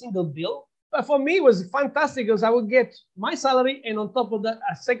lose a single bill, but for me it was fantastic, because I would get my salary and on top of that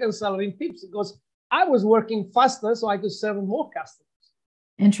a second salary in tips, because I was working faster so I could serve more customers.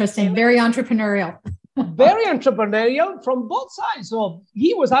 Interesting. And very entrepreneurial. Very entrepreneurial from both sides. So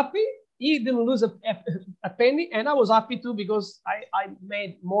he was happy. He didn't lose a penny, and I was happy too, because I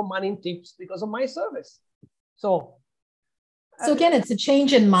made more money in tips because of my service. So again, it's a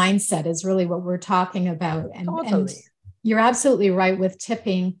change in mindset is really what we're talking about. And, totally. And you're absolutely right with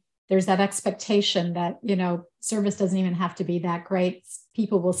tipping. There's that expectation that, service doesn't even have to be that great.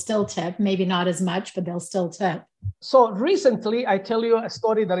 People will still tip, maybe not as much, but they'll still tip. So recently, I tell you a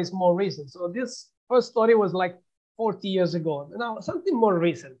story that is more recent. So this first story was like 40 years ago. Now, something more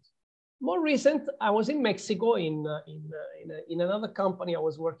recent. More recent, I was in Mexico in another company I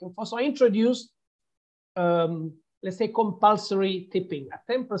was working for. So I introduced, let's say, compulsory tipping,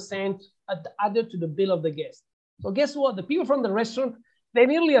 a 10% added to the bill of the guest. So guess what? The people from the restaurant, they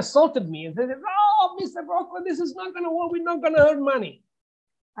nearly assaulted me. And they said, "Oh, Mr. Rocco, this is not going to work. We're not going to earn money."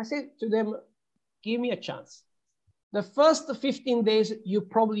 I said to them, "Give me a chance. The first 15 days, you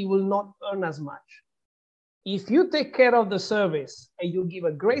probably will not earn as much. If you take care of the service and you give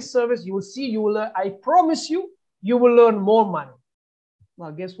a great service, you will see, I promise you, you will earn more money."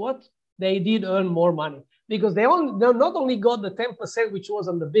 Well, guess what? They did earn more money, because they not only got the 10%, which was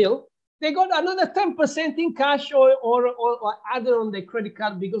on the bill, they got another 10% in cash or added on their credit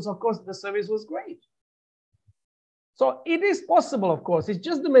card, because of course the service was great. So it is possible, of course. It's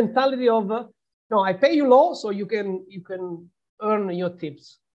just the mentality of, no, I pay you low so you can earn your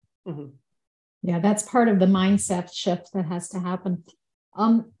tips. Mm-hmm. Yeah, that's part of the mindset shift that has to happen.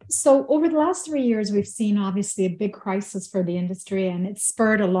 So over the last 3 years, we've seen obviously a big crisis for the industry, and it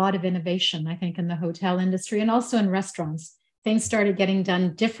spurred a lot of innovation, I think, in the hotel industry and also in restaurants. Things started getting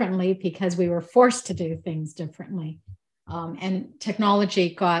done differently because we were forced to do things differently. And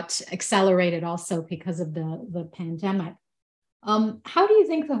technology got accelerated also because of the pandemic. How do you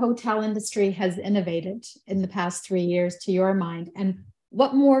think the hotel industry has innovated in the past 3 years, to your mind? And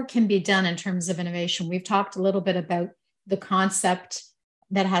what more can be done in terms of innovation? We've talked a little bit about the concept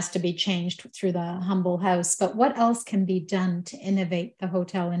that has to be changed through the humble house, but what else can be done to innovate the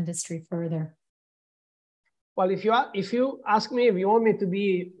hotel industry further? Well, if you ask me, if you want me to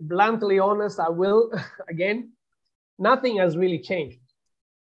be bluntly honest, I will. Again, nothing has really changed.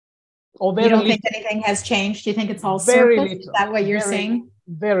 Or very you don't little. think anything has changed? Do you think it's all Very surface? little. Is that what you're saying?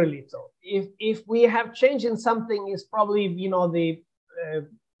 Very little. If we have changed in something, it's probably the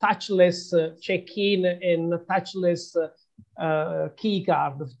touchless check-in and touchless key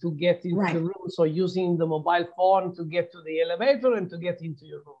card to get into the room. So using the mobile phone to get to the elevator and to get into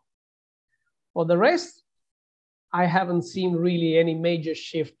your room. For the rest, I haven't seen really any major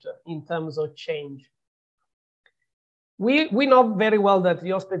shift in terms of change. We know very well that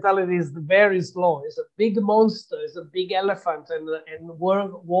the hospitality is very slow. It's a big monster, it's a big elephant, and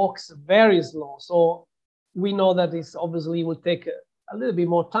walks very slow. So we know that this obviously will take a little bit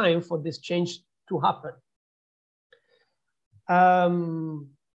more time for this change to happen.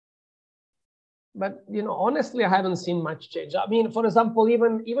 But honestly, I haven't seen much change. I mean, for example,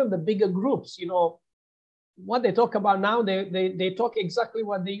 even the bigger groups, what they talk about now, they talk exactly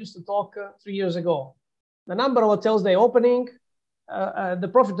what they used to talk 3 years ago. The number of hotels they're opening,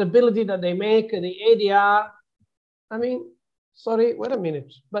 the profitability that they make, the ADR. I mean, sorry, wait a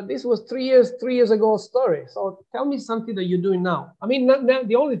minute. But this was 3 years ago story. So tell me something that you're doing now. I mean,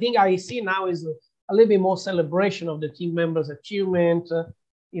 the only thing I see now is a little bit more celebration of the team members' achievement,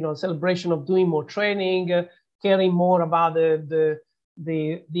 celebration of doing more training, caring more about the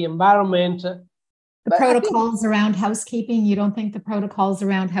environment. The protocols around housekeeping, you don't think the protocols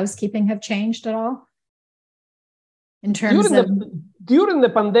around housekeeping have changed at all? In terms during the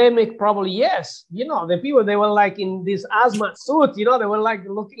pandemic, probably yes. The people, they were like in this hazmat suit, they were like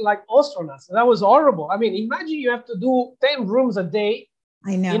looking like astronauts. That was horrible. I mean, imagine you have to do 10 rooms a day.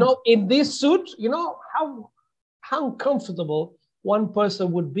 I know. In this suit, how uncomfortable one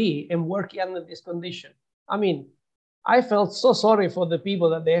person would be and work under this condition. I mean, I felt so sorry for the people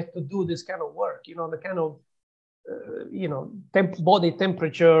that they had to do this kind of work, you know, the kind of, body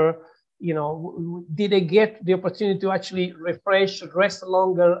temperature, you know, did they get the opportunity to actually refresh, rest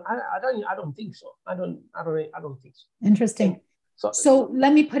longer? I don't think so. I don't think so. Interesting. So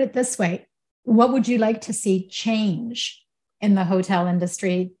let me put it this way. What would you like to see change in the hotel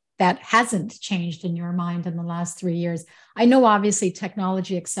industry that hasn't changed in your mind in the last 3 years? I know obviously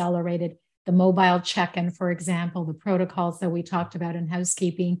technology accelerated the mobile check-in, for example, the protocols that we talked about in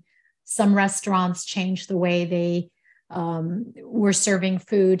housekeeping. Some restaurants changed the way they were serving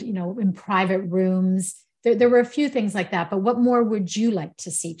food, you know, in private rooms. There were a few things like that, but what more would you like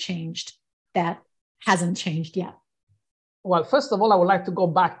to see changed that hasn't changed yet? Well, first of all, I would like to go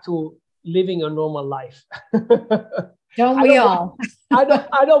back to living a normal life. Don't we all? I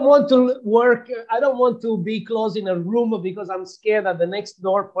don't want to work. I don't want to be closed in a room because I'm scared that the next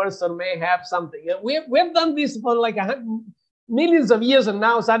door person may have something. We've done this for like millions of years, and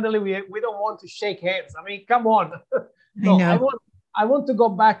now suddenly we don't want to shake hands. I mean, come on. No, I want to go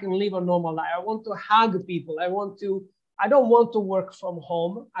back and live a normal life. I want to hug people. I don't want to work from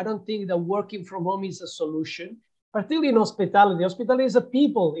home. I don't think that working from home is a solution, particularly in hospitality. Hospitality is a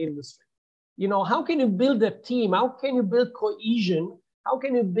people industry. You know, how can you build a team? How can you build cohesion? How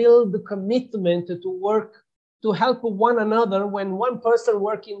can you build the commitment to work to help one another when one person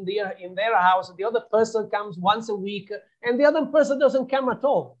works in their house, the other person comes once a week, and the other person doesn't come at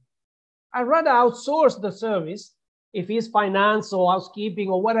all? I'd rather outsource the service, if it's finance or housekeeping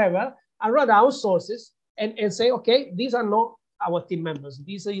or whatever. I'd rather outsource it and say, okay, these are not our team members.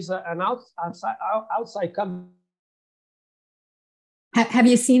 This is an outside company. Have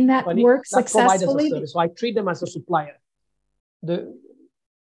you seen that work successfully? So I treat them as a supplier. The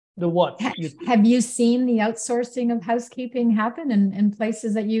what? Have you seen the outsourcing of housekeeping happen in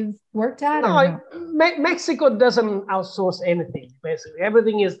places that you've worked at? No, Mexico doesn't outsource anything, basically.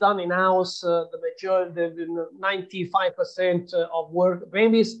 Everything is done in-house. The majority, 95% of work,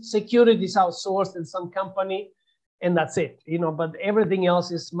 maybe security is outsourced in some company, and that's it. You know, but everything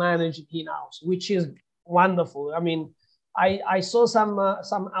else is managed in-house, which is wonderful. I mean, I saw some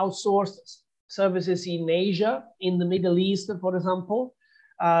outsourced services in Asia, in the Middle East, for example.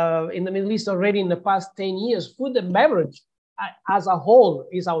 In the Middle East already in the past 10 years, food and beverage as a whole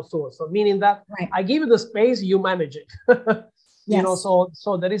is outsourced. So meaning that I give you the space, you manage it. You know,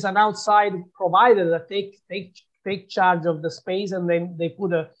 so there is an outside provider that take charge of the space, and then they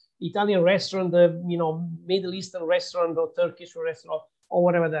put a Italian restaurant, Middle Eastern restaurant or Turkish restaurant or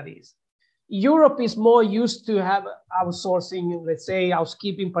whatever that is. Europe is more used to have outsourcing, let's say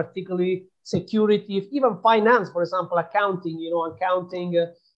housekeeping, particularly security, even finance, for example, accounting,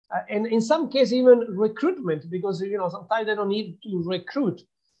 and in some cases even recruitment, because, sometimes they don't need to recruit.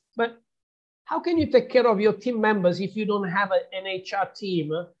 But how can you take care of your team members if you don't have an HR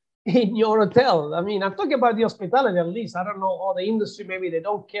team in your hotel? I mean, I'm talking about the hospitality at least. I don't know, all the industry, maybe they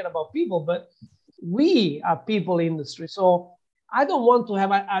don't care about people, but we are people industry. So I don't want to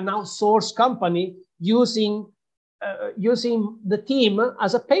have an outsourced company using the team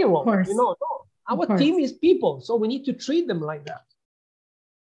as a payroll. No, our team is people, so we need to treat them like that.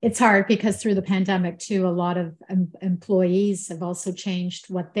 It's hard because through the pandemic too, a lot of employees have also changed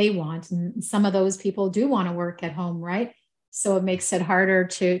what they want, and some of those people do want to work at home, right? So it makes it harder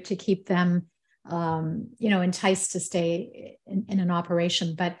to keep them, enticed to stay in an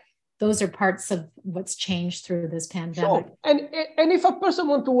operation. But those are parts of what's changed through this pandemic. Sure. And if a person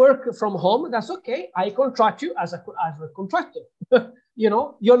wants to work from home, that's okay. I contract you as a contractor. You're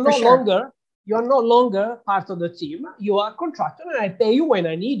no longer part of the team. You are a contractor, and I pay you when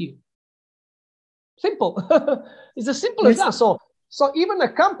I need you. Simple. It's as simple as that. So even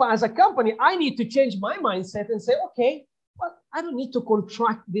as a company, I need to change my mindset and say, okay, well, I don't need to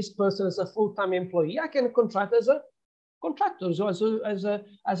contract this person as a full-time employee. I can contract as a contractor, so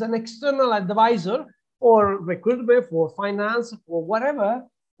as an external advisor for recruitment, for finance, for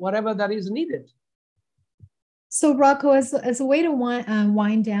whatever that is needed. So Rocco, as a way to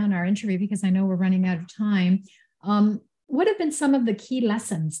wind down our interview, because I know we're running out of time, what have been some of the key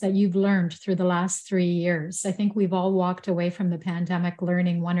lessons that you've learned through the last 3 years? I think we've all walked away from the pandemic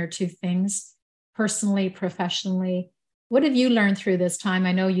learning one or two things, personally, professionally. What have you learned through this time?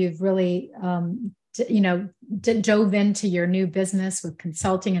 I know you've really dove into your new business with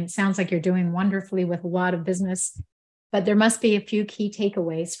consulting, and it sounds like you're doing wonderfully with a lot of business, but there must be a few key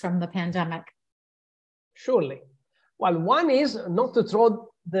takeaways from the pandemic. Surely. Well, one is not to throw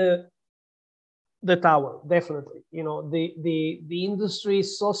the towel, definitely. The industry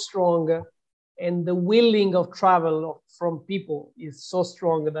is so strong, and the willing of travel from people is so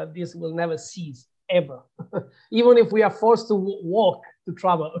strong that this will never cease, ever. Even if we are forced to walk to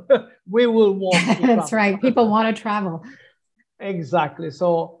travel, we will walk to travel. That's right. People want to travel. Exactly.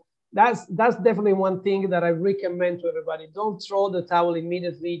 So that's definitely one thing that I recommend to everybody. Don't throw the towel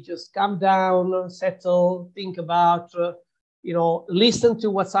immediately. Just calm down, settle, think about, listen to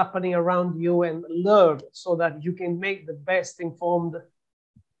what's happening around you and learn so that you can make the best informed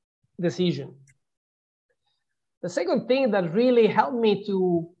decision. The second thing that really helped me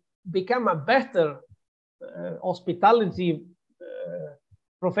to become a better hospitality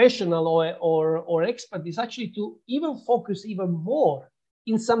professional or expert is actually to even focus even more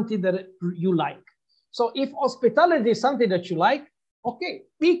in something that you like. So if hospitality is something that you like, okay,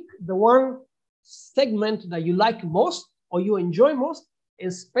 pick the one segment that you like most or you enjoy most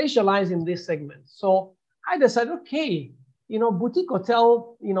and specialize in this segment. So I decided, okay, boutique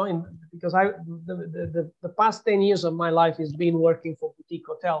hotel, because the past 10 years of my life has been working for boutique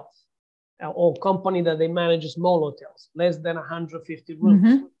hotels or company that they manage small hotels, less than 150 rooms.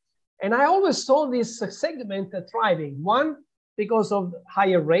 Mm-hmm. And I always saw this segment thriving. One, because of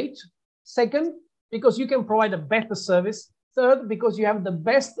higher rate. Second, because you can provide a better service. Third, because you have the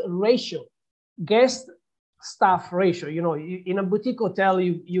best ratio, guest staff ratio. In a boutique hotel,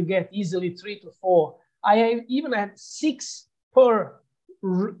 you get easily 3 to 4. I even had 6 per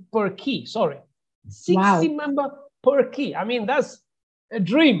key. 60 wow. member per key. I mean, that's a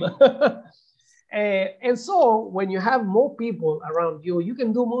dream. And so when you have more people around you, you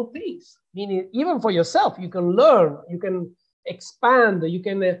can do more things. Meaning, even for yourself, you can learn, you can expand, you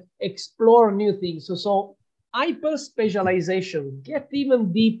can explore new things. So hyper specialization, get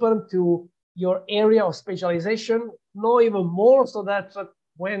even deeper to your area of specialization, know even more, so that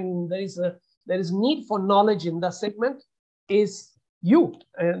when there is need for knowledge in that segment, is you.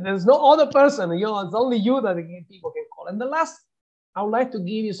 And there's no other person. It's only you that people can call. And the last I would like to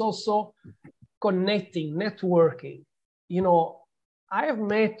give is also connecting, networking. I have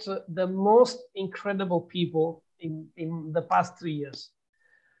met the most incredible people in the past 3 years,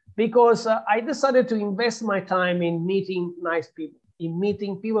 because I decided to invest my time in meeting nice people, in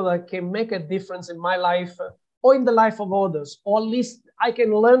meeting people that can make a difference in my life or in the life of others, or at least I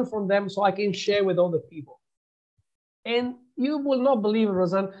can learn from them so I can share with other people. And you will not believe it,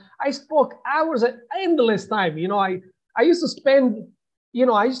 Roseanne, I spoke hours at endless time. I used to spend,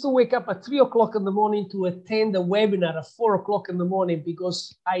 I used to wake up at 3 o'clock in the morning to attend a webinar at 4 o'clock in the morning,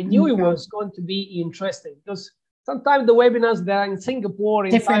 because I knew it was going to be interesting. Because sometimes the webinars, they're in Singapore,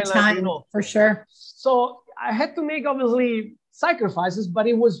 in different Thailand, time, for sure. So I had to make, obviously, sacrifices, but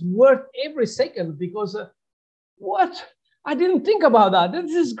it was worth every second, because I didn't think about that.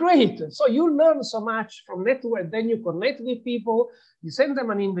 This is great. So you learn so much from network. Then you connect with people. You send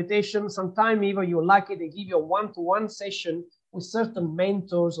them an invitation. Sometimes even you like it, they give you a one-to-one session with certain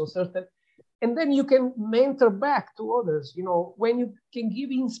mentors or certain, and then you can mentor back to others. When you can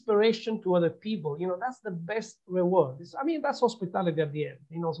give inspiration to other people, that's the best reward. That's hospitality at the end.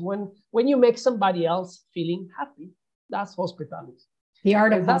 When you make somebody else feeling happy, that's hospitality. The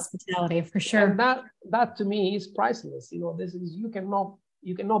art of hospitality, for sure. And that to me is priceless. This is, you cannot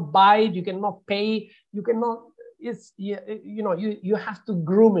buy it, you cannot pay, you cannot. You have to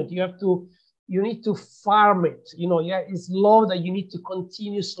groom it. You need to farm it. It's love that you need to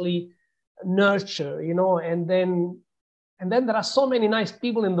continuously nurture. And then there are so many nice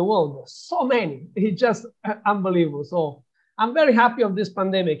people in the world. So many. It's just unbelievable. So I'm very happy of this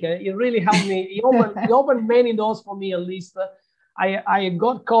pandemic. It really helped me. It opened many doors for me, at least. I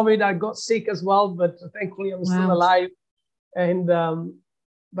got COVID. I got sick as well, but thankfully I'm still alive. And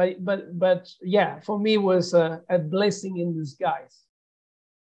but yeah, for me it was a blessing in disguise.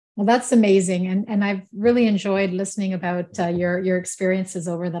 Well, that's amazing, and I've really enjoyed listening about your experiences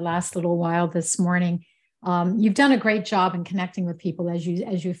over the last little while this morning. You've done a great job in connecting with people, as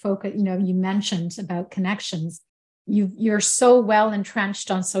you focus. You mentioned about connections. You're so well entrenched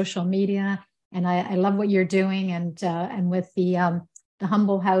on social media. And I love what you're doing, and with the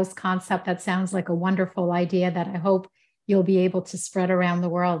Humble House concept, that sounds like a wonderful idea that I hope you'll be able to spread around the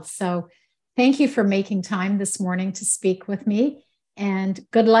world. So thank you for making time this morning to speak with me, and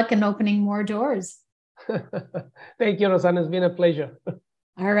good luck in opening more doors. Thank you, Rosanna. It's been a pleasure.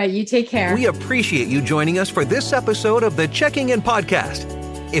 All right, you take care. We appreciate you joining us for this episode of the Checking In Podcast.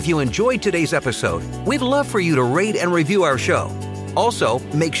 If you enjoyed today's episode, we'd love for you to rate and review our show. Also,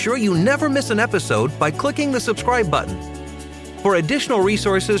 make sure you never miss an episode by clicking the subscribe button. For additional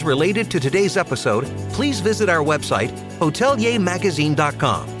resources related to today's episode, please visit our website,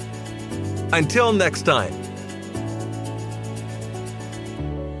 hoteliermagazine.com. Until next time,